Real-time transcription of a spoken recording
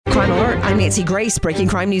Crime Alert, I'm Nancy Grace. Breaking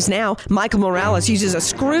crime news now. Michael Morales uses a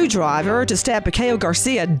screwdriver to stab Pacao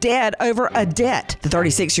Garcia dead over a debt. The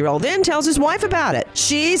 36-year-old then tells his wife about it.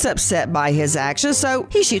 She's upset by his actions, so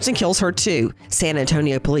he shoots and kills her too. San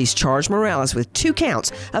Antonio police charge Morales with 2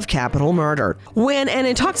 counts of capital murder. When an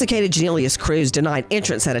intoxicated Janelius Cruz denied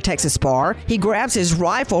entrance at a Texas bar, he grabs his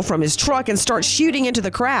rifle from his truck and starts shooting into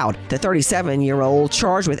the crowd. The 37-year-old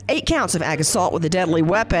charged with 8 counts of ag assault with a deadly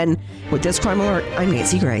weapon. With this Crime Alert, I'm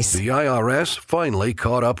Nancy Grace. The IRS finally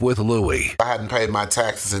caught up with Louie. I hadn't paid my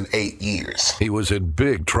taxes in 8 years. He was in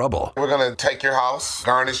big trouble. We're going to take your house,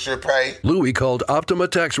 garnish your pay. Louie called Optima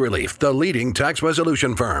Tax Relief, the leading tax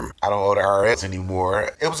resolution firm. I don't owe the IRS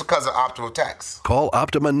anymore. It was because of Optima Tax. Call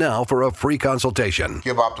Optima now for a free consultation.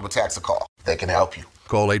 Give Optima Tax a call. They can help you.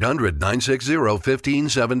 Call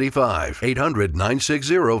 800-960-1575.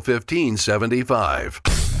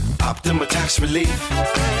 800-960-1575. Optima Tax Relief.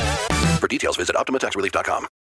 For details, visit OptimaTaxRelief.com.